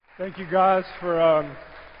Thank you guys for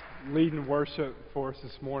leading worship for us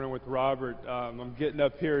this morning with Robert. I'm getting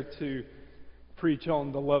up here to preach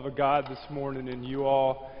on the love of God this morning, and you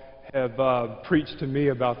all have preached to me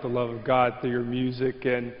about the love of God through your music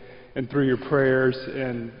and through your prayers,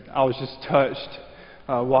 and I was just touched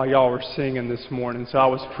while y'all were singing this morning, so I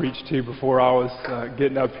was preached to before I was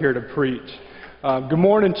getting up here to preach. Good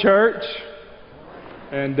morning, church.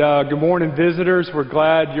 And good morning, visitors. We're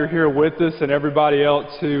glad you're here with us, and everybody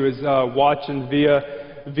else who is watching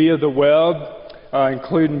via the web,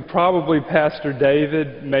 including probably Pastor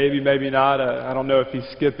David. Maybe not. I don't know if he's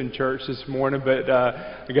skipping church this morning, but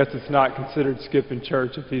I guess it's not considered skipping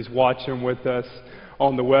church if he's watching with us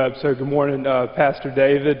on the web. So good morning, Pastor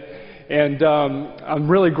David. And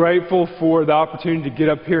I'm really grateful for the opportunity to get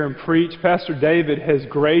up here and preach. Pastor David has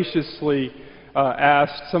graciously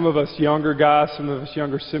asked some of us younger guys, some of us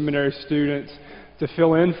younger seminary students to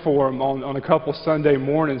fill in for him on a couple Sunday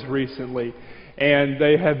mornings recently. And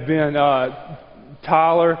they have been,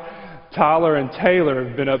 Tyler and Taylor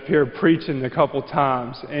have been up here preaching a couple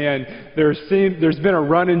times. And there's been a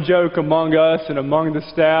running joke among us and among the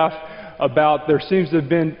staff about there seems to have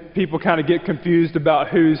been people kind of get confused about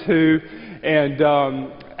who's who. And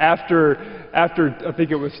after I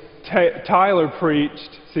think it was Tyler preached,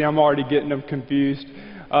 see, I'm already getting them confused.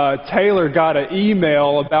 Taylor got an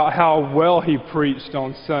email about how well he preached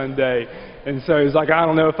on Sunday. And so he's like, I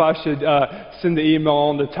don't know if I should send the email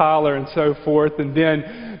on to Tyler and so forth. And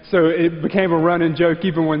then, so it became a running joke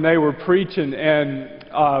even when they were preaching. And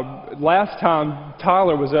last time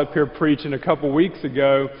Tyler was up here preaching a couple weeks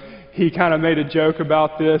ago, he kind of made a joke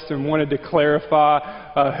about this and wanted to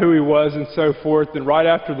clarify who he was and so forth. And right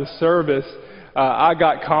after the service, I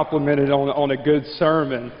got complimented on a good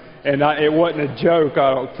sermon, and it wasn't a joke,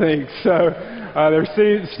 I don't think. So there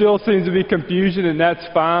still seems to be confusion, and that's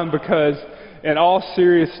fine because, in all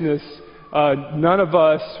seriousness, none of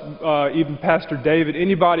us, even Pastor David,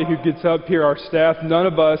 anybody who gets up here, our staff, none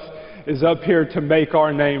of us is up here to make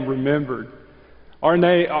our name remembered. Our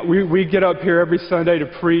name, we get up here every Sunday to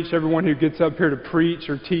preach. Everyone who gets up here to preach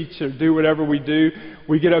or teach or do whatever we do,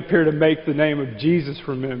 we get up here to make the name of Jesus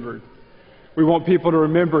remembered. We want people to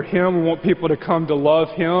remember Him. We want people to come to love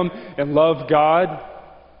Him and love God.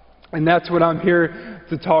 And that's what I'm here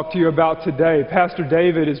to talk to you about today. Pastor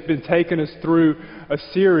David has been taking us through a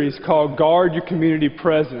series called Guard Your Community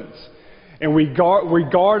Presence. And we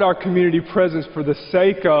guard our community presence for the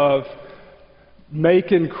sake of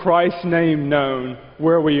making Christ's name known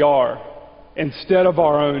where we are instead of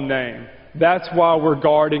our own name. That's why we're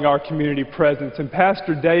guarding our community presence. And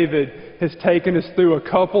Pastor David has taken us through a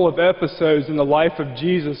couple of episodes in the life of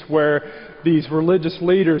Jesus where these religious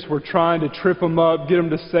leaders were trying to trip him up, get him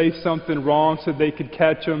to say something wrong so they could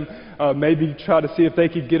catch him, maybe try to see if they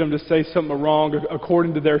could get him to say something wrong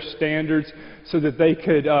according to their standards so that they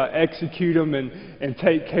could execute him and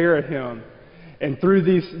take care of him. And through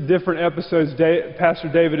these different episodes,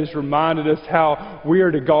 Pastor David has reminded us how we are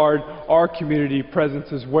to guard our community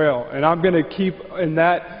presence as well. And I'm going to keep in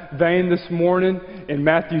that vein this morning in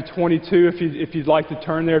Matthew 22. If you'd like to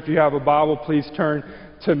turn there, if you have a Bible, please turn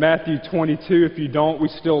to Matthew 22. If you don't, we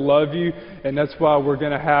still love you. And that's why we're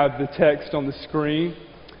going to have the text on the screen.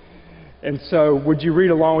 And so would you read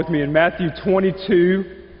along with me in Matthew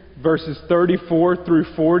 22, verses 34 through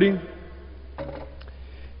 40?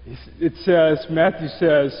 It says, Matthew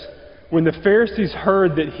says, when the Pharisees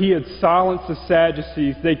heard that he had silenced the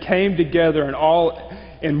Sadducees, they came together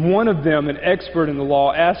and one of them, an expert in the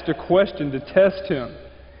law, asked a question to test him.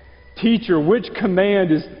 Teacher, which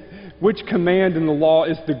command in the law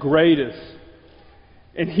is the greatest?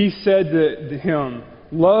 And he said to him,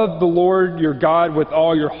 love the Lord your God with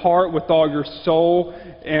all your heart, with all your soul,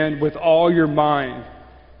 and with all your mind.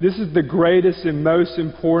 This is the greatest and most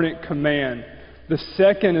important command. The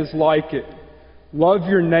second is like it. Love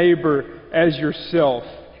your neighbor as yourself.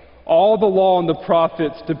 All the law and the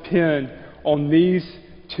prophets depend on these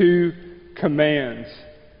two commands.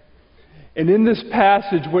 And in this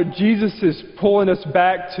passage, what Jesus is pulling us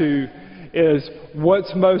back to is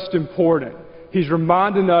what's most important. He's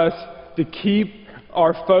reminding us to keep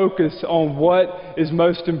our focus on what is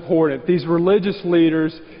most important. These religious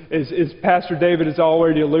leaders, as Pastor David has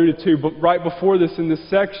already alluded to, but right before this in this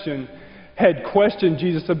section, had questioned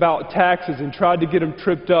Jesus about taxes and tried to get him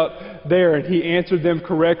tripped up there, and he answered them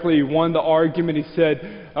correctly. He won the argument. He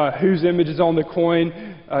said, whose image is on the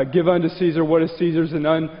coin? Give unto Caesar what is Caesar's, and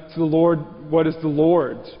unto the Lord what is the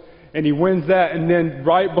Lord's. And he wins that. And then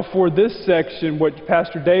right before this section, what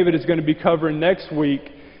Pastor David is going to be covering next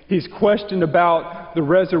week, He's questioned about the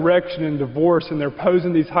resurrection and divorce, and they're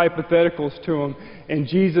posing these hypotheticals to him, and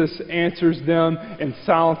Jesus answers them and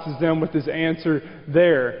silences them with his answer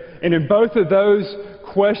there. And in both of those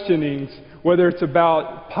questionings, whether it's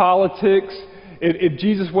about politics, if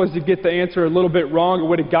Jesus was to get the answer a little bit wrong, it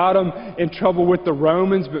would have got him in trouble with the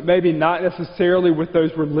Romans, but maybe not necessarily with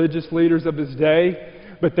those religious leaders of his day,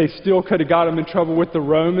 but they still could have got him in trouble with the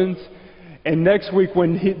Romans. And next week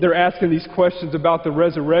when they're asking these questions about the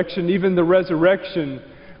resurrection, even the resurrection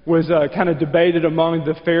was kind of debated among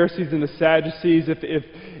the Pharisees and the Sadducees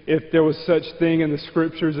if there was such thing in the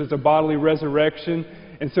Scriptures as a bodily resurrection.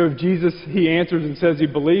 And so if Jesus, he answers and says he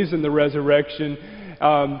believes in the resurrection,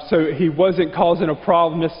 so he wasn't causing a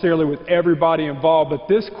problem necessarily with everybody involved. But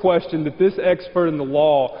this question that this expert in the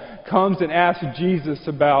law comes and asks Jesus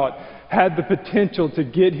about had the potential to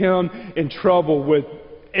get him in trouble with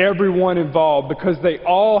everyone involved, because they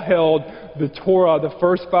all held the Torah, the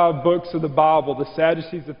first 5 books of the Bible, the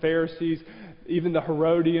Sadducees, the Pharisees, even the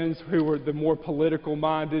Herodians, who were the more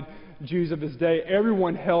political-minded Jews of his day.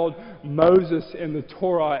 Everyone held Moses and the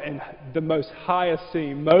Torah in the most high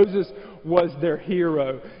esteem. Moses was their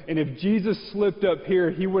hero. And if Jesus slipped up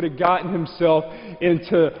here, he would have gotten himself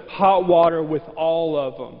into hot water with all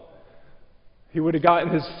of them. He would have gotten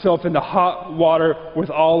himself into hot water with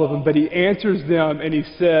all of them. But he answers them and he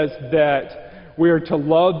says that we are to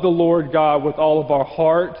love the Lord God with all of our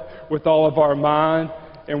heart, with all of our mind,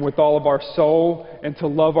 and with all of our soul, and to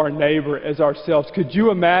love our neighbor as ourselves. Could you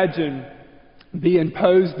imagine being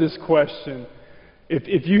posed this question?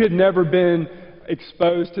 If you had never been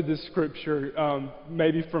exposed to this Scripture,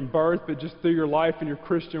 maybe from birth, but just through your life and your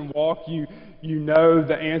Christian walk, you know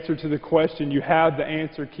the answer to the question. You have the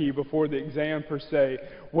answer key before the exam, per se.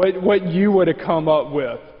 What you would have come up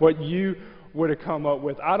with. What you would have come up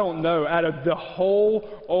with. I don't know. Out of the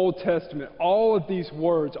whole Old Testament, all of these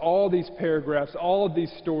words, all of these paragraphs, all of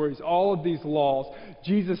these stories, all of these laws,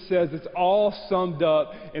 Jesus says it's all summed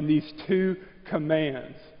up in these 2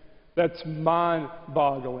 commands. That's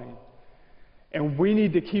mind-boggling. And we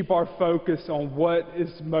need to keep our focus on what is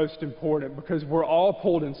most important, because we're all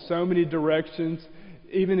pulled in so many directions,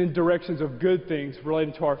 even in directions of good things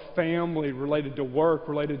related to our family, related to work,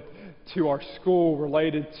 related to our school,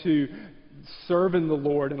 related to serving the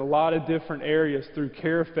Lord in a lot of different areas through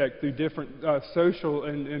Care Effect, through different social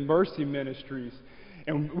and mercy ministries.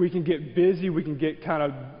 And we can get busy, we can get kind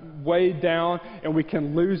of weighed down, and we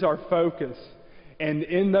can lose our focus. And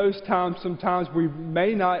in those times, sometimes we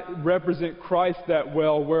may not represent Christ that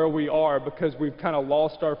well where we are, because we've kind of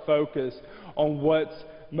lost our focus on what's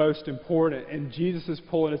most important. And Jesus is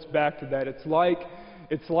pulling us back to that. It's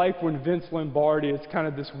like when Vince Lombardi, it's kind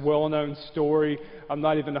of this well-known story. I'm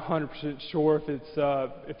not even 100% sure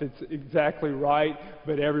if it's exactly right,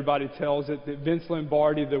 but everybody tells it, that Vince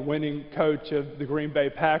Lombardi, the winning coach of the Green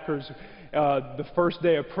Bay Packers, the first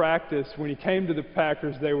day of practice, when he came to the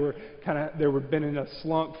Packers, they were been in a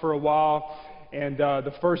slump for a while. And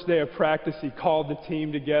the first day of practice, he called the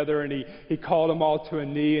team together, and he called them all to a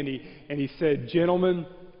knee, and he said, "Gentlemen,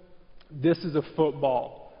 this is a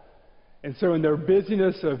football." And so in their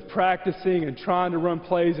busyness of practicing and trying to run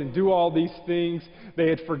plays and do all these things, they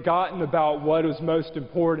had forgotten about what was most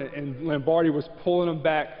important. And Lombardi was pulling them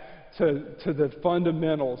back to the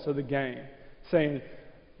fundamentals of the game, saying,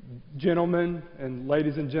 "Gentlemen and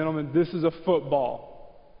ladies and gentlemen, this is a football.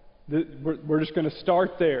 We're just going to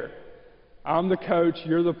start there. I'm the coach,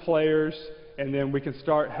 you're the players, and then we can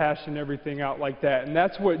start hashing everything out like that." And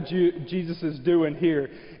that's what Jesus is doing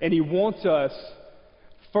here. And he wants us,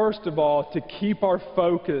 first of all, to keep our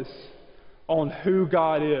focus on who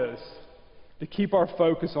God is. To keep our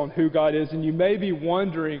focus on who God is. And you may be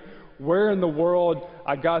wondering where in the world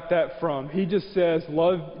I got that from. He just says,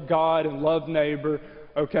 love God and love neighbor.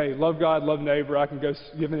 Okay, love God, love neighbor. I can go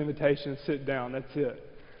give an invitation and sit down. That's it.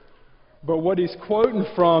 But what he's quoting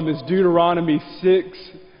from is Deuteronomy 6,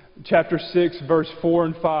 chapter 6, verse 4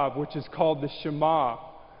 and 5, which is called the Shema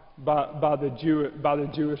by the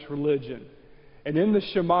Jewish religion. And in the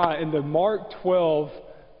Shema, in the Mark 12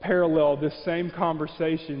 parallel, this same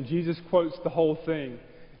conversation, Jesus quotes the whole thing.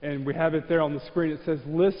 And we have it there on the screen. It says,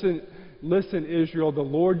 Listen, Israel, the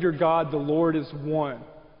Lord your God, the Lord is one.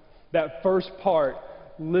 That first part,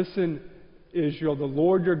 listen, Israel, the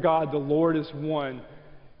Lord your God, the Lord is one,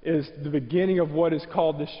 is the beginning of what is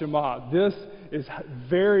called the Shema. This is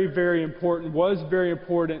very, very important, was very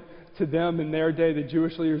important to them in their day, the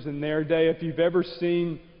Jewish leaders in their day. If you've ever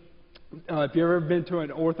been to an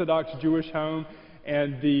Orthodox Jewish home,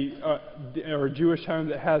 and or a Jewish home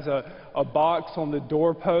that has a box on the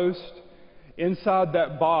doorpost, inside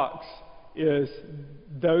that box is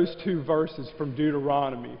those two verses from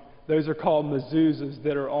Deuteronomy. Those are called mezuzahs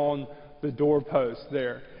that are on the doorpost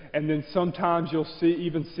there. And then sometimes you'll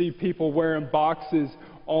even see people wearing boxes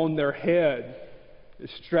on their head,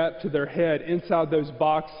 strapped to their head. Inside those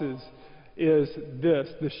boxes is this,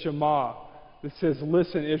 the Shema, that says,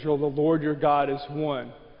 "Listen, Israel, the Lord your God is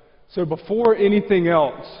one." So before anything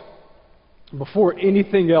else,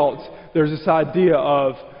 there's this idea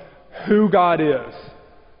of who God is.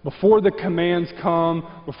 Before the commands come,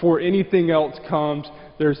 before anything else comes,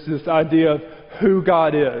 there's this idea of who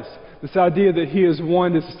God is. This idea that He is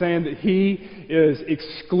one is saying that He is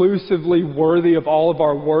exclusively worthy of all of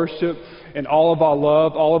our worship and all of our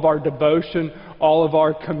love, all of our devotion, all of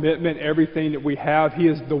our commitment, everything that we have. He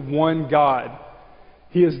is the one God.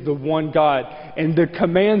 He is the one God. And the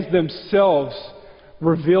commands themselves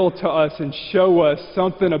reveal to us and show us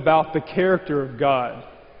something about the character of God.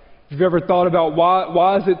 If you've ever thought about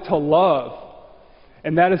why is it to love?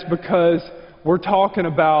 And that is because we're talking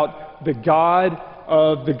about the God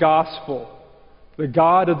of the gospel. The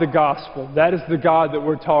God of the gospel. That is the God that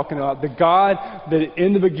we're talking about. The God that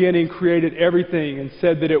in the beginning created everything and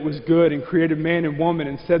said that it was good, and created man and woman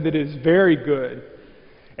and said that it is very good.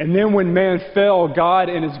 And then when man fell, God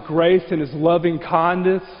in His grace and His loving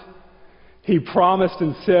kindness, He promised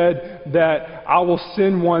and said that I will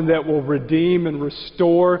send one that will redeem and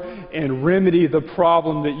restore and remedy the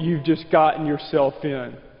problem that you've just gotten yourself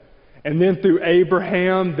in. And then through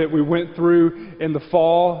Abraham that we went through in the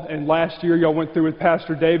fall, and last year y'all went through with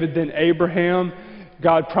Pastor David, then Abraham,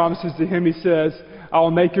 God promises to him, He says, "I will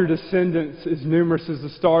make your descendants as numerous as the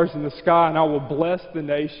stars in the sky, and I will bless the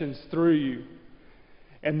nations through you."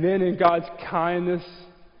 And then in God's kindness,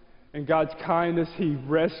 He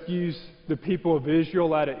rescues the people of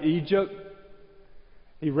Israel out of Egypt.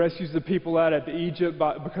 He rescues the people out of Egypt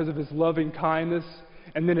because of His loving kindness.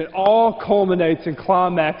 And then it all culminates and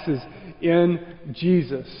climaxes in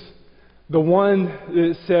Jesus. The one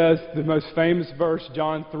that says, the most famous verse,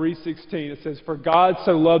 John 3:16, it says, "For God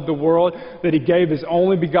so loved the world that He gave His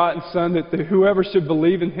only begotten Son, that whoever should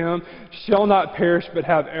believe in Him shall not perish but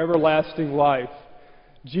have everlasting life."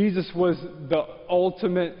 Jesus was the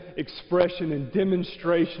ultimate expression and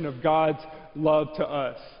demonstration of God's love to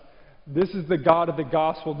us. This is the God of the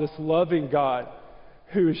gospel, this loving God,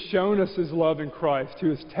 who has shown us His love in Christ, who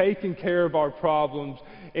has taken care of our problems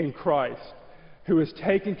in Christ, who has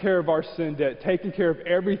taken care of our sin debt, taken care of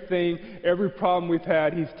everything, every problem we've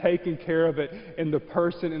had. He's taken care of it in the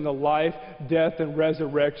person, in the life, death, and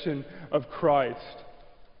resurrection of Christ.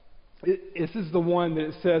 This is the one that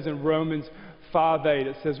it says in Romans 5:8.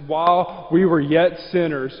 It says, "While we were yet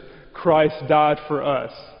sinners, Christ died for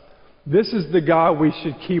us." This is the God we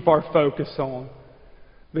should keep our focus on.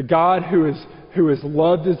 The God who has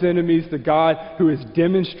loved His enemies, the God who has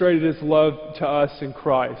demonstrated His love to us in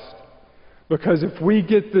Christ. Because if we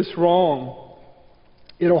get this wrong,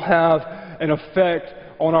 it'll have an effect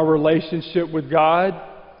on our relationship with God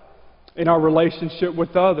and our relationship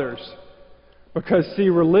with others. Because, see,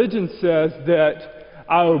 religion says that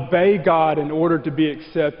I obey God in order to be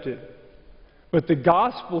accepted. But the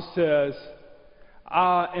gospel says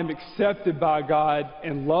I am accepted by God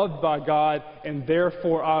and loved by God, and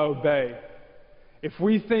therefore I obey. If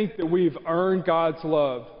we think that we've earned God's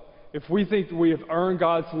love,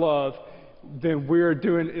 then we're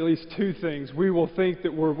doing at least two things. We will think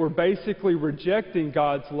that we're basically rejecting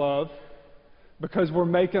God's love because we're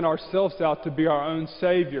making ourselves out to be our own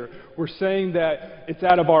Savior. We're saying that it's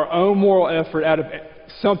out of our own moral effort, out of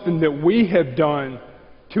something that we have done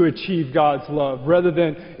to achieve God's love, rather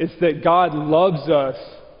than it's that God loves us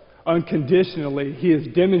unconditionally. He has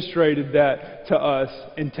demonstrated that to us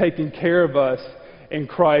and taken care of us in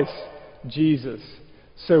Christ Jesus.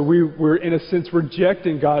 So we're in a sense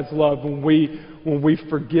rejecting God's love when we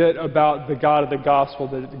forget about the God of the gospel,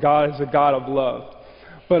 that God is a God of love.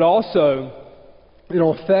 But also,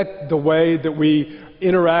 it'll affect the way that we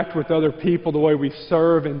interact with other people, the way we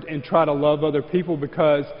serve and try to love other people,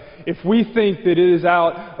 because if we think that it is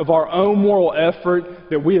out of our own moral effort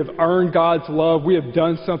that we have earned God's love, we have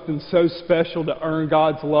done something so special to earn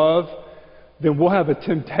God's love, then we'll have a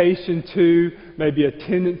temptation to, maybe a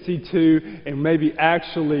tendency to, and maybe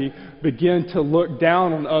actually begin to look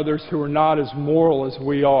down on others who are not as moral as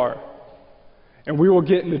we are. And we will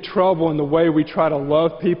get into trouble in the way we try to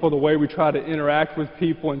love people, the way we try to interact with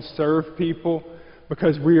people and serve people,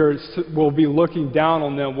 because we'll be looking down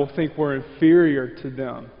on them. We'll think we're inferior to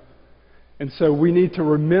them. And so we need to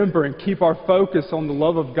remember and keep our focus on the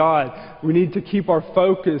love of God. We need to keep our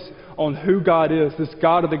focus on who God is, this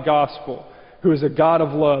God of the gospel, who is a God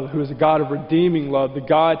of love, who is a God of redeeming love, the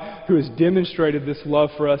God who has demonstrated this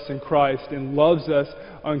love for us in Christ and loves us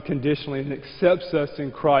unconditionally and accepts us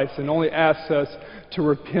in Christ and only asks us to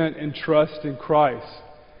repent and trust in Christ,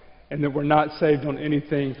 and that we're not saved on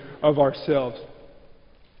anything of ourselves.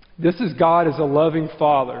 This is God as a loving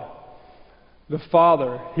Father. The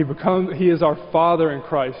Father, He is our Father in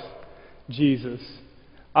Christ Jesus.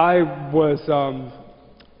 I was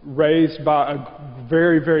raised by a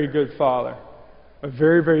very, very good father, a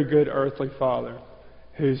very, very good earthly father,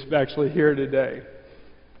 who's actually here today.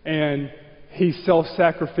 And he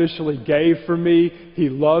self-sacrificially gave for me. He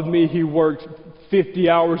loved me. He worked 50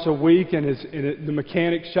 hours a week in the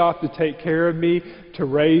mechanic shop to take care of me, to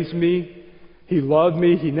raise me. He loved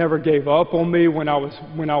me. He never gave up on me when I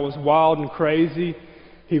was wild and crazy.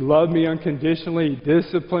 He loved me unconditionally. He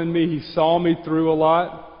disciplined me. He saw me through a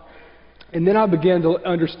lot. And then I began to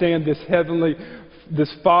understand this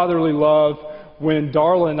fatherly love when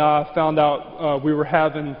Darla and I found out we were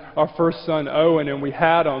having our first son, Owen, and we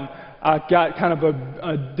had him. I got kind of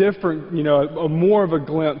a different, more of a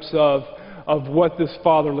glimpse of what this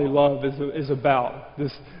fatherly love is about.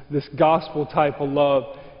 This gospel type of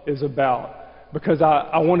love is about. Because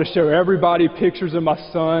I want to show everybody pictures of my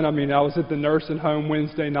son. I mean, I was at the nursing home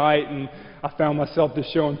Wednesday night, and I found myself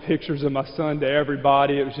just showing pictures of my son to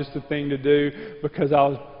everybody. It was just a thing to do because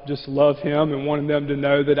I just love him and wanted them to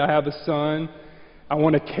know that I have a son. I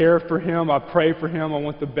want to care for him. I pray for him. I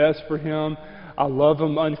want the best for him. I love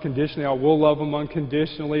him unconditionally. I will love him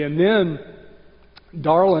unconditionally. And then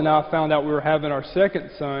Darla and I found out we were having our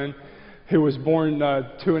second son, who was born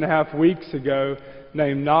 2.5 weeks ago,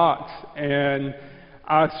 named Knox. And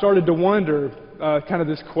I started to wonder, kind of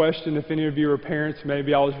this question, if any of you are parents,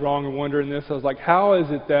 maybe I was wrong in wondering this. I was like, how is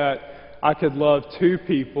it that I could love two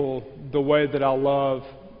people the way that I love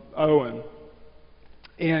Owen?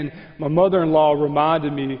 And my mother-in-law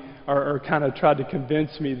reminded me, or kind of tried to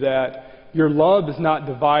convince me, that your love is not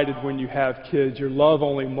divided when you have kids. Your love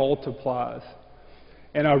only multiplies.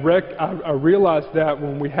 And I realized that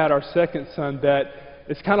when we had our second son, that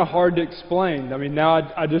it's kind of hard to explain. I mean,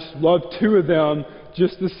 now I just love two of them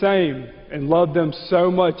just the same and love them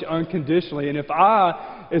so much unconditionally. And if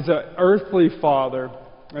I, as an earthly father,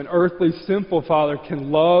 an earthly simple father,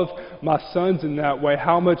 can love my sons in that way,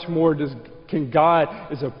 how much more can God,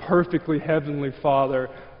 as a perfectly heavenly Father,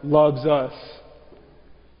 loves us?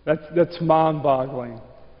 That's mind-boggling.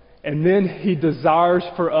 And then He desires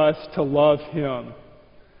for us to love Him.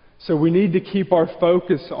 So we need to keep our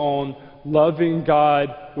focus on loving God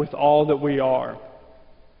with all that we are.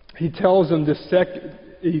 He tells them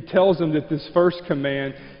that this first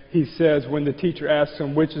command, He says, when the teacher asks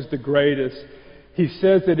him which is the greatest, He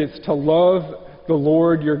says that it's to love the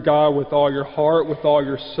Lord your God with all your heart, with all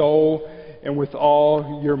your soul, and with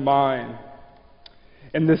all your mind.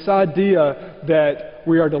 And this idea that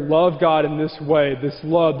we are to love God in this way, this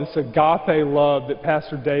love, this agape love that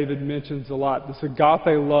Pastor David mentions a lot, this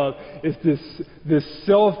agape love is this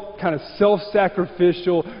kind of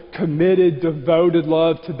self-sacrificial, committed, devoted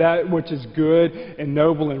love to that which is good and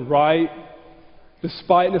noble and right,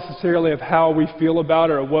 despite necessarily of how we feel about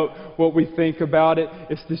it or what we think about it.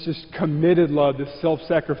 It's this just committed love, this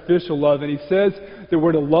self-sacrificial love. And he says that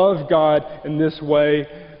we're to love God in this way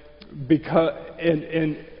because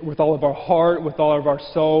with all of our heart, with all of our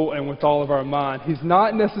soul, and with all of our mind. He's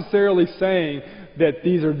not necessarily saying that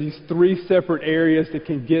these are these three separate areas that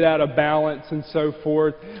can get out of balance and so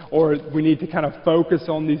forth, or we need to kind of focus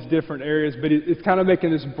on these different areas, but it's kind of making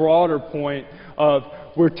this broader point of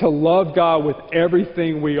we're to love God with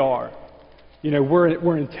everything we are. You know,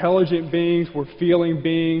 we're intelligent beings, we're feeling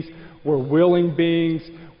beings, we're willing beings,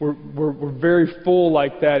 we're very full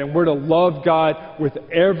like that, and we're to love God with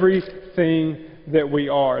everything that we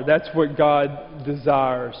are. That's what God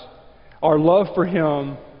desires. Our love for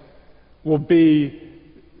Him will be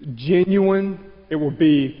genuine, it will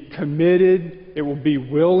be committed, it will be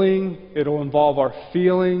willing, it will involve our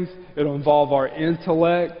feelings, it will involve our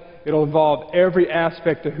intellect, it will involve every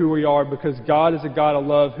aspect of who we are, because God is a God of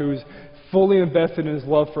love who is fully invested in His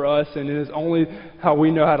love for us, and it is only how we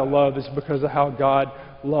know how to love is because of how God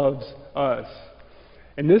loves us.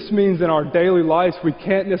 And this means in our daily lives we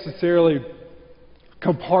can't necessarily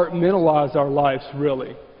compartmentalize our lives,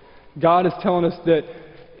 really. God is telling us that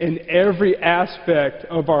in every aspect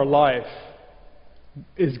of our life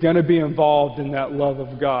is going to be involved in that love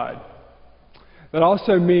of God. That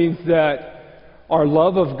also means that our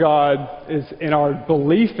love of God is, and our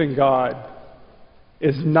belief in God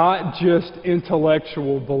is not just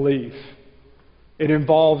intellectual belief. It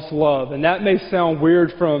involves love. And that may sound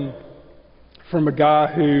weird from a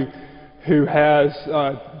guy who has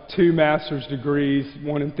 2 master's degrees,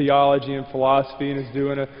 one in theology and philosophy, and is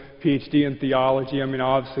doing a PhD in theology. I mean, I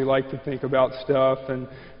obviously like to think about stuff and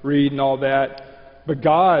read and all that. But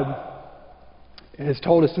God has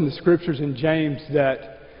told us in the Scriptures in James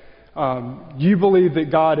that you believe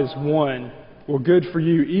that God is one. Well, good for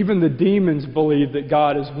you. Even the demons believe that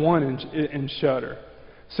God is one and shudder.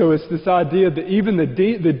 So it's this idea that even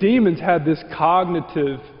the demons have this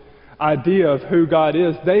cognitive idea of who God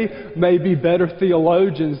is. They may be better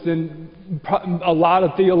theologians than a lot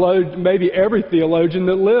of theologians, maybe every theologian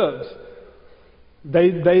that lives.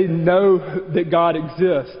 They know that God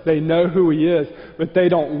exists. They know who He is, but they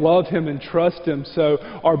don't love Him and trust Him. So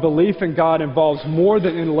our belief in God involves more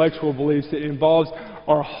than intellectual beliefs. It involves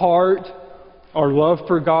our heart, our love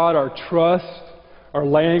for God, our trust, our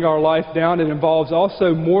laying our life down. It involves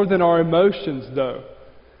also more than our emotions, though.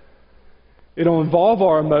 It'll involve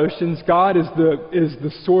our emotions. God is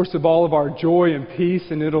the source of all of our joy and peace,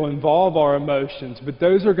 and it'll involve our emotions. But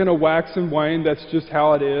those are going to wax and wane. That's just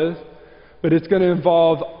how it is. But it's going to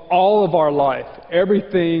involve all of our life,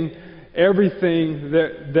 everything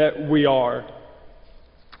that we are.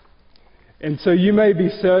 And so you may be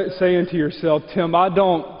saying to yourself, Tim, I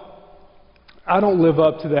don't live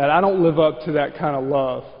up to that. I don't live up to that kind of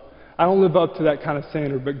love. I don't live up to that kind of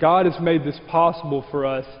standard. But God has made this possible for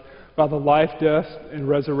us by the life, death, and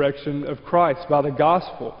resurrection of Christ, by the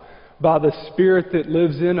gospel, by the Spirit that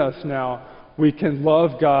lives in us now. We can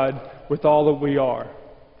love God with all that we are.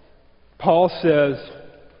 Paul says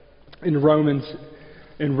in Romans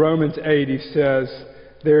 8, he says,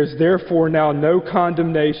 "There is therefore now no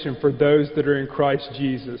condemnation for those that are in Christ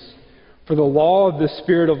Jesus. For the law of the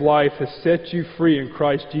Spirit of life has set you free in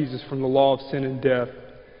Christ Jesus from the law of sin and death.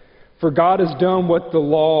 For God has done what the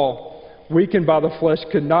law, weakened by the flesh,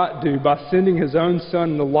 could not do by sending His own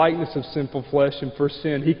Son in the likeness of sinful flesh and for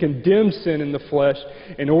sin. He condemned sin in the flesh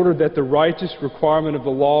in order that the righteous requirement of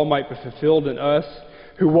the law might be fulfilled in us,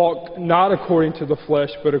 who walk not according to the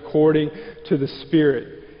flesh, but according to the Spirit."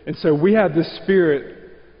 And so we have the Spirit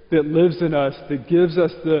that lives in us, that gives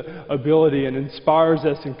us the ability and inspires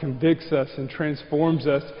us and convicts us and transforms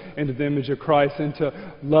us into the image of Christ, into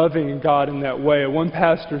loving God in that way. One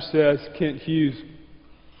pastor says, Kent Hughes,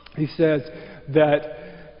 he says that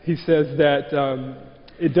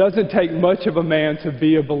it doesn't take much of a man to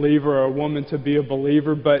be a believer or a woman to be a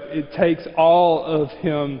believer, but it takes all of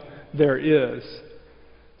him there is.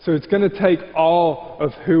 So it's going to take all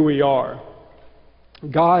of who we are.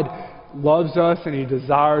 God loves us and He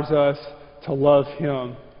desires us to love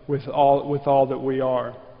Him with all that we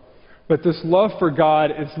are. But this love for God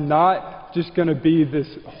is not just going to be this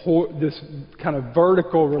kind of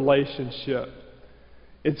vertical relationship.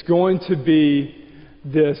 It's going to be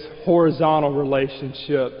this horizontal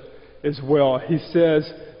relationship as well. He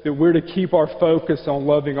says that we're to keep our focus on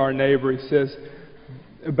loving our neighbor. He says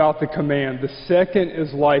about the command, "The second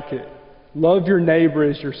is like it. Love your neighbor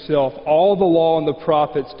as yourself. All the law and the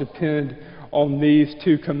prophets depend on these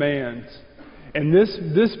 2 commands." And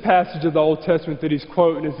this passage of the Old Testament that he's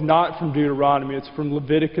quoting is not from Deuteronomy. It's from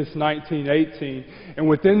Leviticus 19:18. And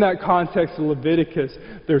within that context of Leviticus,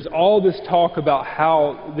 there's all this talk about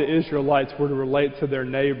how the Israelites were to relate to their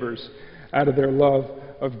neighbors out of their love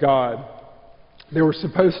of God. They were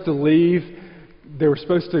supposed to leave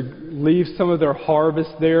some of their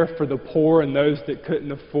harvest there for the poor and those that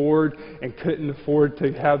couldn't afford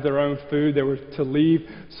to have their own food. They were to leave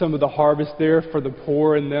some of the harvest there for the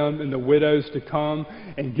poor and them and the widows to come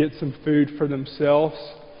and get some food for themselves.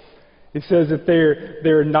 He says that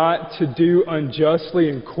they're not to do unjustly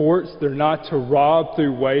in courts. They're not to rob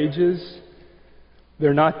through wages.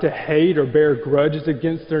 They're not to hate or bear grudges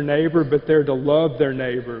against their neighbor, but they're to love their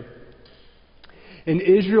neighbor. And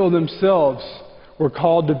Israel themselves were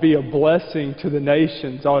called to be a blessing to the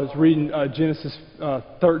nations. I was reading Genesis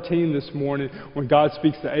 13 this morning when God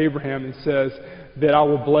speaks to Abraham and says that I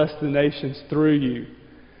will bless the nations through you.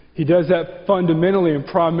 He does that fundamentally and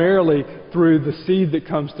primarily through the seed that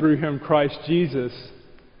comes through Him, Christ Jesus.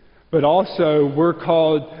 But also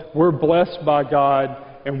we're blessed by God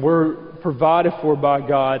and we're provided for by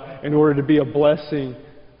God in order to be a blessing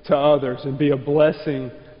to others and be a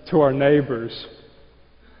blessing to our neighbors.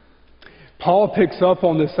 Paul picks up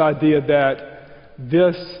on this idea that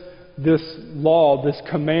this law, this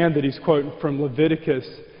command that he's quoting from Leviticus,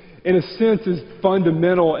 in a sense is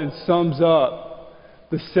fundamental and sums up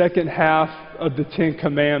the second half of the 10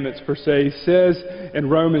 Commandments per se. He says in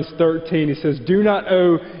Romans 13, he says, Do not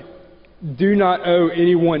owe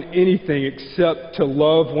anyone anything except to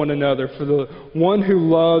love one another, for the one who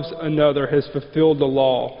loves another has fulfilled the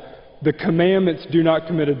law. The commandments, do not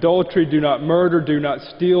commit adultery, do not murder, do not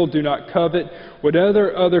steal, do not covet,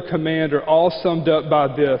 whatever other command are all summed up by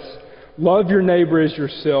this: love your neighbor as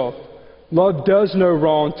yourself. Love does no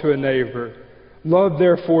wrong to a neighbor. Love,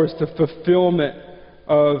 therefore, is the fulfillment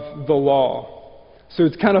of the law. So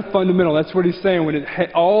it's kind of fundamental. That's what he's saying. When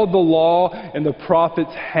all the law and the prophets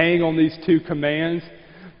hang on these two commands,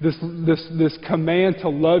 this command to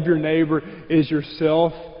love your neighbor as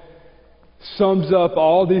yourself sums up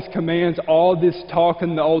all these commands, all this talk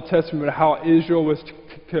in the Old Testament about how Israel was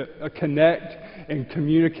to connect and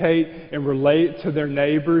communicate and relate to their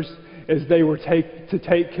neighbors as they were to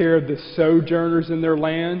take care of the sojourners in their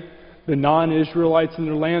land, the non-Israelites in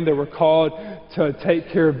their land. They were called to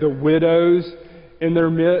take care of the widows in their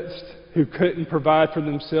midst who couldn't provide for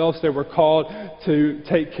themselves. They were called to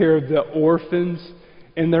take care of the orphans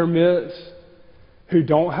in their midst who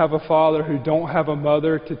don't have a father, who don't have a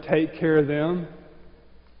mother to take care of them.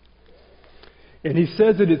 And he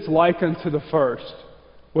says that it's like unto the first.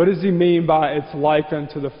 What does he mean by it's like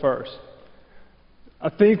unto the first? I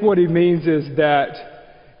think what he means is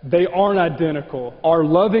that they aren't identical. Our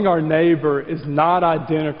loving our neighbor is not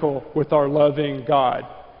identical with our loving God.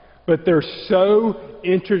 But they're so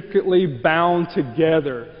intricately bound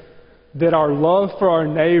together that our love for our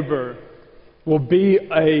neighbor will be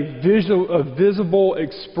a visible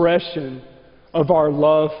expression of our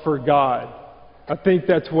love for God. I think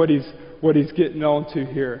that's what he's getting on to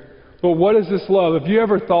here. But what is this love? Have you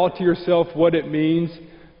ever thought to yourself what it means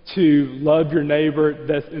to love your neighbor,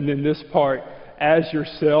 and in this part, as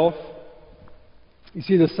yourself? You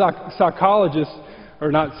see, the psychologists,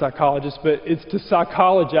 or not psychologists, but it's to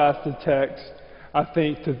psychologize the text, I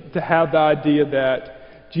think, to have the idea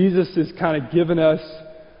that Jesus is kind of giving us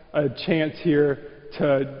a chance here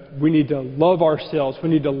we need to love ourselves. We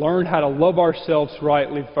need to learn how to love ourselves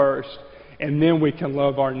rightly first, and then we can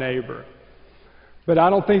love our neighbor. But I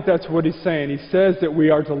don't think that's what he's saying. He says that we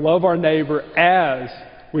are to love our neighbor as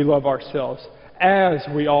we love ourselves, as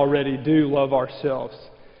we already do love ourselves.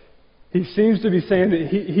 He seems to be saying that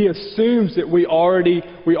he assumes that we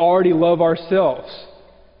already love ourselves.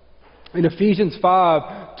 In Ephesians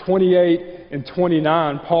 5:28 and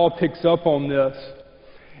 29, Paul picks up on this,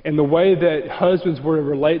 and the way that husbands were to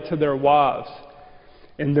relate to their wives,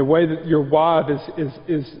 and the way that your wife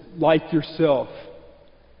is like yourself,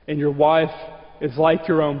 and your wife is like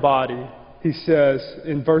your own body. He says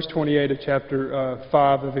in verse 28 of chapter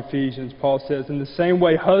 5 of Ephesians, Paul says, in the same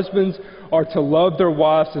way husbands are to love their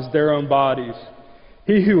wives as their own bodies.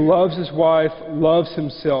 He who loves his wife loves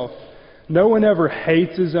himself. No one ever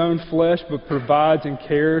hates his own flesh, but provides and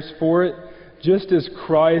cares for it, just as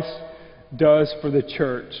Christ does for the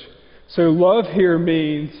church. So love here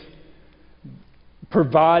means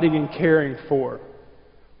providing and caring for.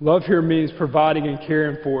 Love here means providing and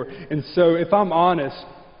caring for. And so if I'm honest,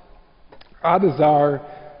 I desire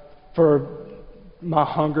for my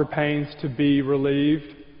hunger pains to be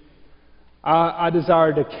relieved. I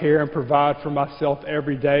desire to care and provide for myself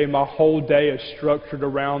every day. My whole day is structured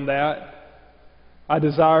around that. I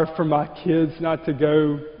desire for my kids not to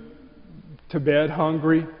go to bed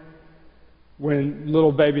hungry. When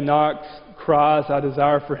little baby Knox cries, I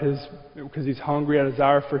desire for because he's hungry, I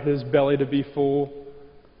desire for his belly to be full.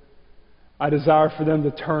 I desire for them to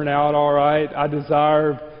turn out all right. I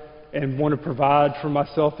desire and want to provide for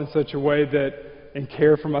myself in such a way that, and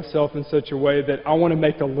care for myself in such a way that I want to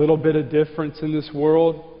make a little bit of difference in this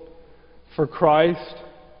world for Christ.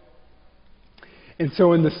 And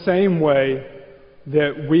so in the same way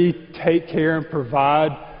that we take care and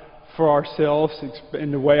provide for ourselves,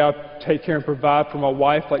 in the way I take care and provide for my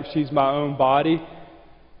wife like she's my own body,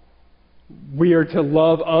 we are to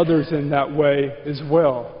love others in that way as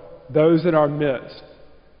well. Those in our midst,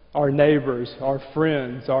 our neighbors, our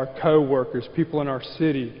friends, our co-workers, people in our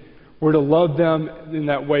city. We're to love them in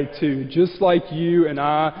that way too. Just like you and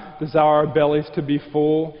I desire our bellies to be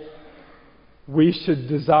full, we should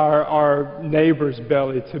desire our neighbor's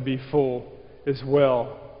belly to be full as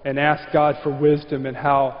well, and ask God for wisdom in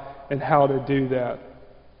how to do that.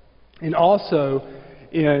 And also,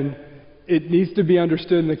 it needs to be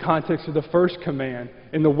understood in the context of the first command.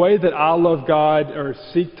 In the way that I love God, or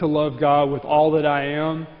seek to love God with all that I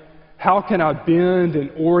am, how can I bend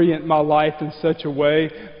and orient my life in such a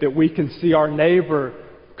way that we can see our neighbor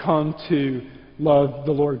come to love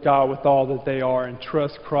the Lord God with all that they are and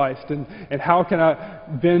trust Christ? And how can I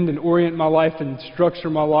bend and orient my life and structure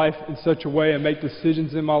my life in such a way and make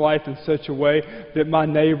decisions in my life in such a way that my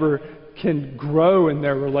neighbor can grow in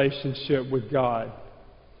their relationship with God?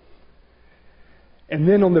 And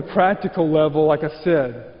then on the practical level, like I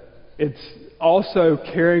said, it's also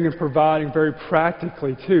caring and providing very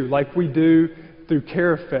practically too, like we do through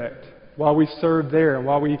Care Effect, while we serve there and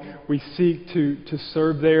while we seek to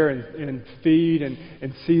serve there and feed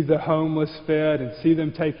and see the homeless fed and see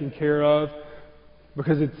them taken care of,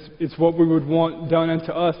 because it's what we would want done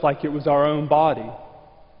unto us like it was our own body.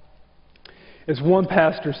 As one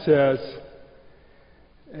pastor says,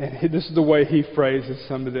 and this is the way he phrases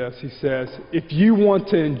some of this, he says, if you want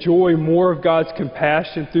to enjoy more of God's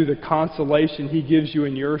compassion through the consolation He gives you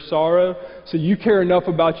in your sorrow, so you care enough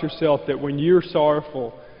about yourself that when you're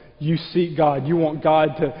sorrowful, you seek God. You want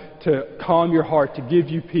God to calm your heart, to give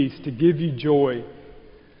you peace, to give you joy.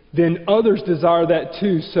 Then others desire that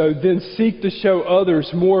too. So then seek to show others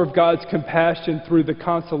more of God's compassion through the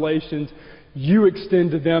consolations you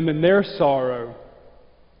extend to them in their sorrow.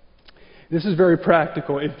 This is very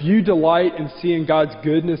practical. If you delight in seeing God's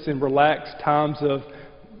goodness in relaxed times of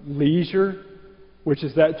leisure, which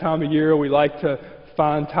is that time of year we like to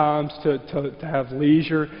find times to have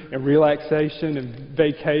leisure and relaxation and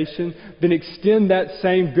vacation, then extend that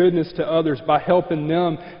same goodness to others by helping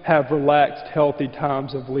them have relaxed, healthy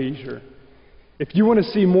times of leisure. If you want to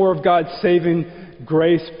see more of God's saving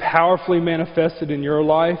grace powerfully manifested in your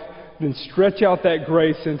life, then stretch out that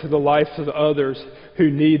grace into the lives of others who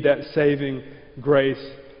need that saving grace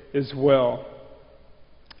as well.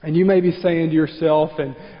 And you may be saying to yourself,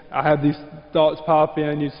 and I have these thoughts pop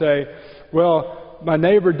in, you say, well, my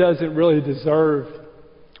neighbor doesn't really deserve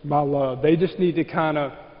my love. They just need to kind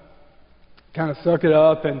of suck it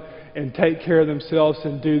up and take care of themselves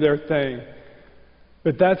and do their thing.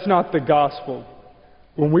 But that's not the gospel.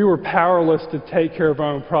 When we were powerless to take care of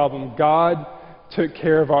our own problem, God took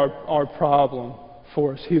care of our problem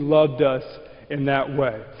for us. He loved us in that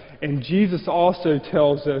way. And Jesus also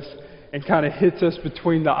tells us and kind of hits us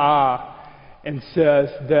between the eye and says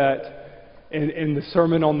that in the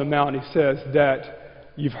Sermon on the Mount, He says that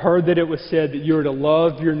you've heard that it was said that you are to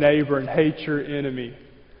love your neighbor and hate your enemy.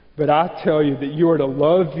 But I tell you that you are to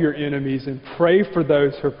love your enemies and pray for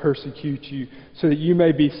those who persecute you, so that you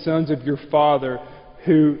may be sons of your Father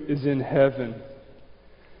who is in heaven.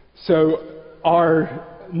 So our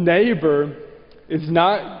neighbor is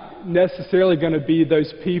not necessarily going to be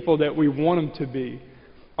those people that we want them to be.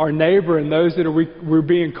 Our neighbor and those that we're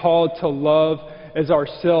being called to love as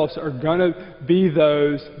ourselves are going to be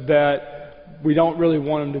those that we don't really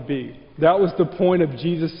want them to be. That was the point of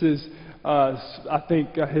Jesus's,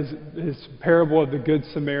 his parable of the Good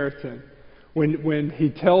Samaritan, when he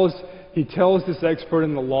tells this expert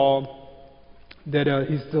in the law that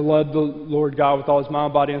he's to love the Lord God with all his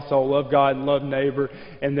mind, body, and soul, love God and love neighbor.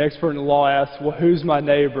 And the expert in the law asks, well, who's my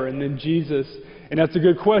neighbor? And then Jesus, and that's a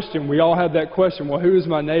good question. We all have that question. Well, who is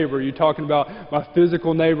my neighbor? Are you talking about my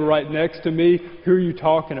physical neighbor right next to me? Who are you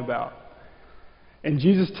talking about? And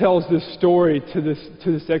Jesus tells this story to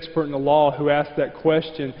this expert in the law who asked that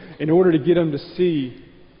question in order to get him to see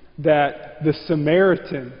that the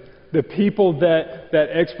Samaritan, the people that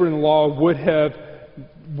expert in the law would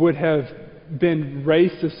have been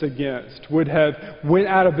racist against, would have went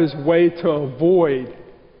out of his way to avoid,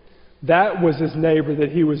 that was his neighbor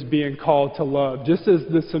that he was being called to love. Just as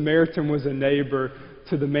the Samaritan was a neighbor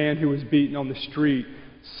to the man who was beaten on the street,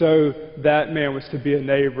 so that man was to be a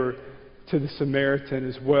neighbor to the Samaritan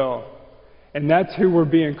as well. And that's who we're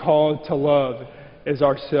being called to love as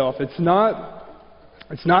ourselves. It's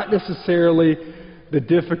not necessarily the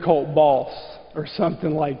difficult boss or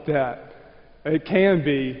something like that. It can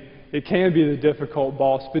be the difficult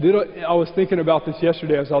boss, but I was thinking about this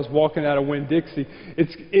yesterday as I was walking out of Winn-Dixie.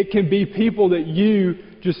 It can be people that you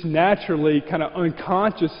just naturally, kind of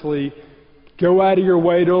unconsciously, go out of your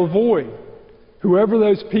way to avoid. Whoever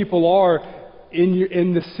those people are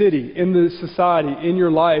in the city, in the society, in your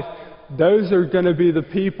life, those are going to be the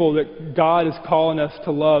people that God is calling us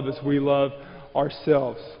to love as we love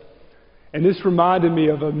ourselves. And this reminded me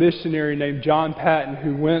of a missionary named John Paton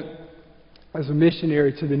who went as a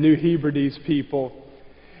missionary to the New Hebrides people,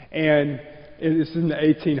 and this is in the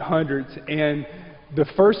 1800s, and the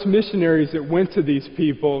first missionaries that went to these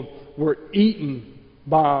people were eaten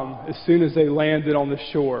by them as soon as they landed on the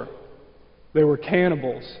shore. They were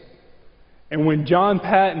cannibals. And when John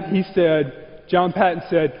Paton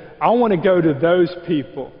said, I want to go to those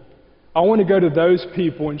people. I want to go to those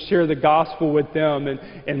people and share the gospel with them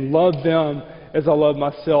and love them as I love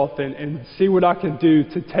myself, and see what I can do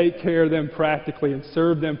to take care of them practically and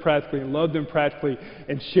serve them practically and love them practically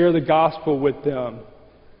and share the gospel with them.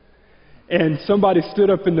 And somebody stood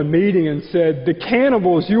up in the meeting and said, the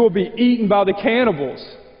cannibals, you will be eaten by the cannibals.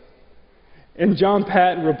 And John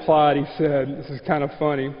Paton replied, he said, this is kind of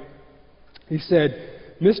funny, he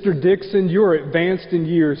said, Mr. Dixon, you are advanced in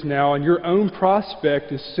years now, and your own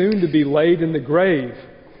prospect is soon to be laid in the grave,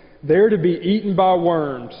 there to be eaten by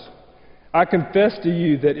worms. I confess to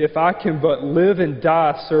you that if I can but live and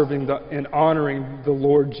die serving and honoring the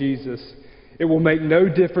Lord Jesus, it will make no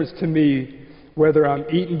difference to me whether I'm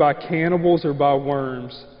eaten by cannibals or by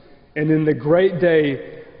worms. And in the great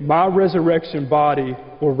day, my resurrection body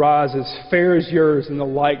will rise as fair as yours in the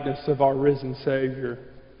likeness of our risen Savior.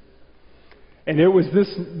 And it was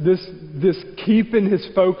this keeping his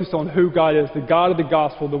focus on who God is, the God of the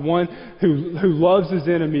gospel, the one who loves his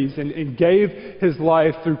enemies and gave his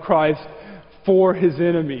life through Christ for his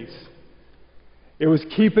enemies. It was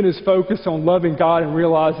keeping his focus on loving God and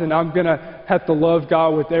realizing I'm going to have to love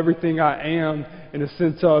God with everything I am, in a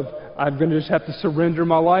sense of I'm going to just have to surrender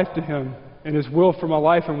my life to him and his will for my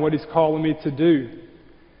life and what he's calling me to do.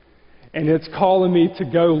 And it's calling me to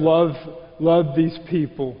go love these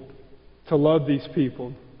people, to love these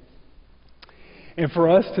people. And for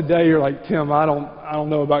us today, you're like, Tim, I don't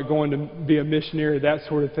know about going to be a missionary, that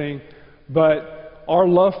sort of thing. But our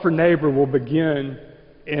love for neighbor will begin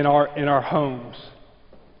in our homes.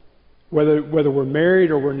 Whether we're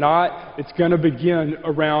married or we're not, it's going to begin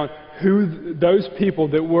around those people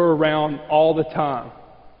that we're around all the time.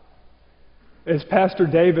 As Pastor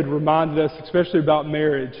David reminded us, especially about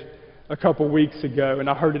marriage a couple weeks ago, and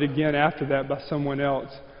I heard it again after that by someone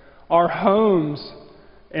else, our homes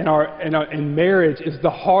and marriage is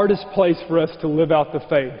the hardest place for us to live out the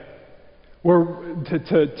faith. We're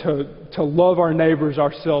to love our neighbors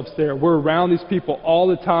ourselves there. We're around these people all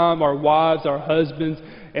the time, our wives, our husbands,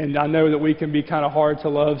 and I know that we can be kind of hard to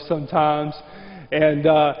love sometimes.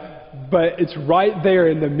 But it's right there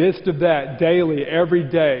in the midst of that, daily, every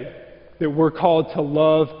day, that we're called to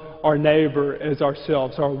love our neighbor as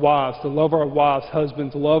ourselves, our wives, to love our wives,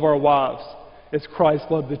 husbands, love our wives as Christ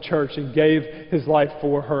loved the church and gave his life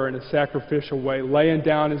for her in a sacrificial way, laying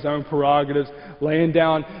down his own prerogatives, laying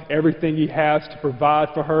down everything he has to provide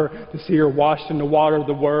for her, to see her washed in the water of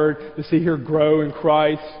the Word, to see her grow in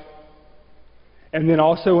Christ. And then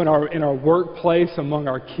also in our workplace, among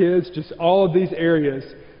our kids, just all of these areas,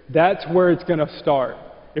 that's where it's going to start.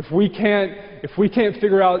 If we can't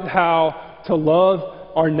figure out how to love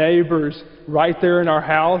our neighbors right there in our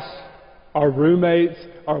house, our roommates,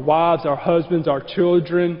 our wives, our husbands, our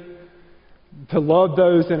children, to love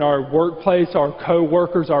those in our workplace, our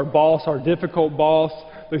co-workers, our boss, our difficult boss,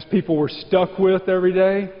 those people we're stuck with every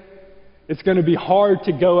day, it's going to be hard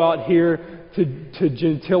to go out here to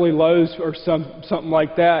Gentilly Lowe's or something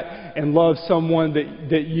like that and love someone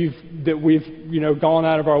that we've gone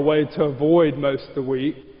out of our way to avoid most of the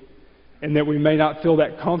week and that we may not feel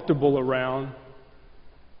that comfortable around.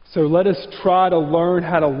 So let us try to learn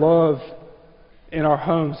how to love in our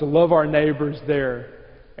homes, to love our neighbors there,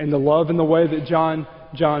 and to love in the way that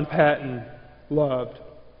John Patton loved.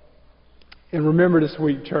 And remember this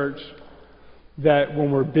week, church, that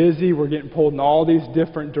when we're busy, we're getting pulled in all these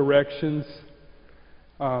different directions.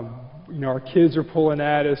 Our kids are pulling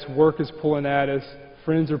at us, work is pulling at us,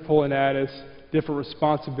 friends are pulling at us, different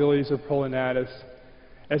responsibilities are pulling at us.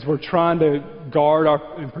 As we're trying to guard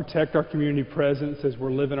and protect our community presence as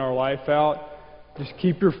we're living our life out, just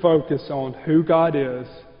keep your focus on who God is,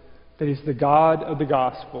 that He's the God of the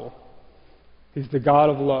gospel. He's the God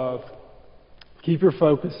of love. Keep your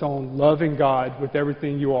focus on loving God with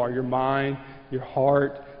everything you are, your mind, your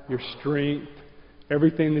heart, your strength,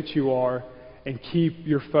 everything that you are, and keep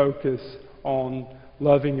your focus on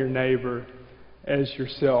loving your neighbor as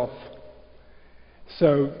yourself.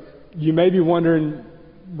 So you may be wondering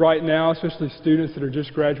right now, especially students that are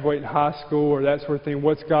just graduating high school or that sort of thing,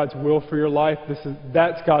 what's God's will for your life?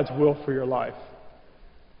 That's God's will for your life.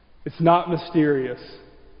 It's not mysterious.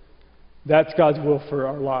 That's God's will for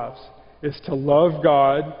our lives. It's to love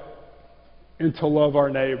God and to love our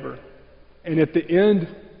neighbor. And at the end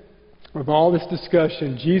of all this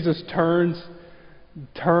discussion, Jesus turns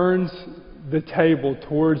the table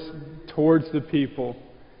towards the people,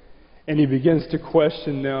 and He begins to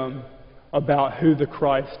question them about who the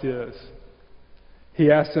Christ is. He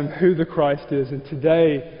asks them who the Christ is. And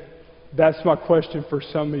today, that's my question for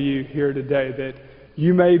some of you here today, that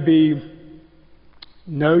you may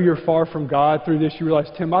know you're far from God through this. You realize,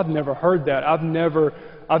 Tim, I've never heard that. I've never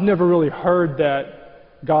really heard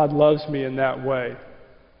that God loves me in that way.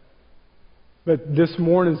 But this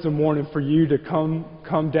morning is the morning for you to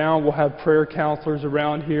come down. We'll have prayer counselors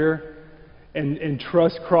around here and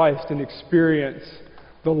trust Christ and experience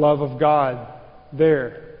the love of God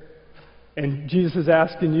there. And Jesus is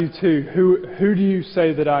asking you too, who do you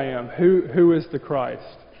say that I am? Who is the Christ?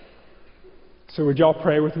 So would y'all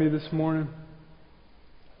pray with me this morning?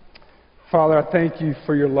 Father, I thank you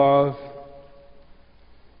for your love.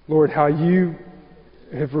 Lord, how you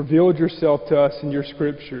have revealed yourself to us in your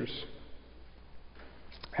scriptures.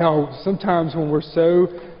 How sometimes when we're so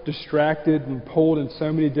distracted and pulled in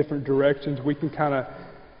so many different directions, we can kind of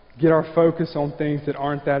get our focus on things that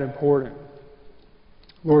aren't that important.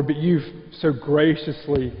 Lord, but you've so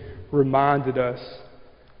graciously reminded us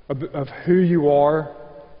of who you are.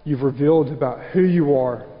 You've revealed about who you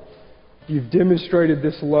are. You've demonstrated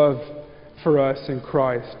this love for us in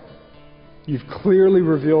Christ. You've clearly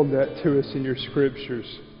revealed that to us in your scriptures.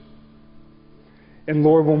 And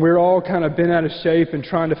Lord, when we're all kind of bent out of shape and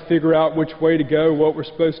trying to figure out which way to go, what we're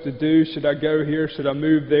supposed to do, should I go here, should I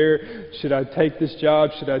move there, should I take this job,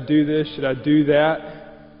 should I do this, should I do that?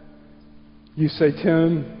 You say,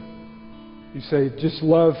 Tim, you say, just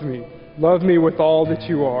love me. Love me with all that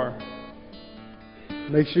you are.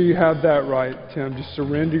 Make sure you have that right, Tim. Just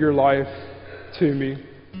surrender your life to me.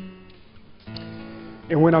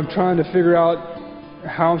 And when I'm trying to figure out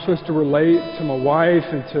how I'm supposed to relate to my wife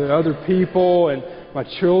and to other people and my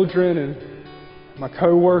children and my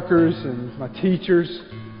coworkers and my teachers,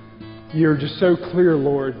 you're just so clear,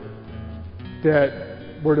 Lord,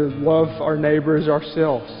 that we're to love our neighbor as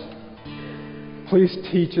ourselves. Please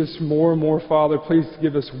teach us more and more, Father. Please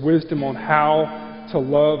give us wisdom on how to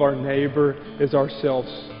love our neighbor as ourselves.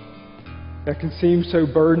 That can seem so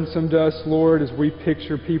burdensome to us, Lord, as we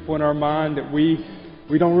picture people in our mind that we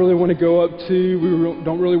don't really want to go up to, we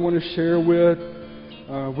don't really want to share with,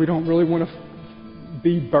 we don't really want to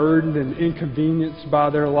be burdened and inconvenienced by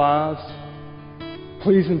their lives.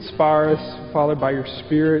 Please inspire us, Father, by your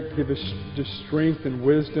Spirit. Give us just strength and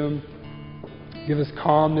wisdom. Give us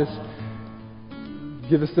calmness.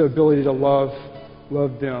 Give us the ability to love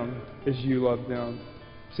them as you love them.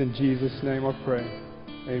 It's in Jesus' name I pray.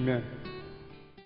 Amen.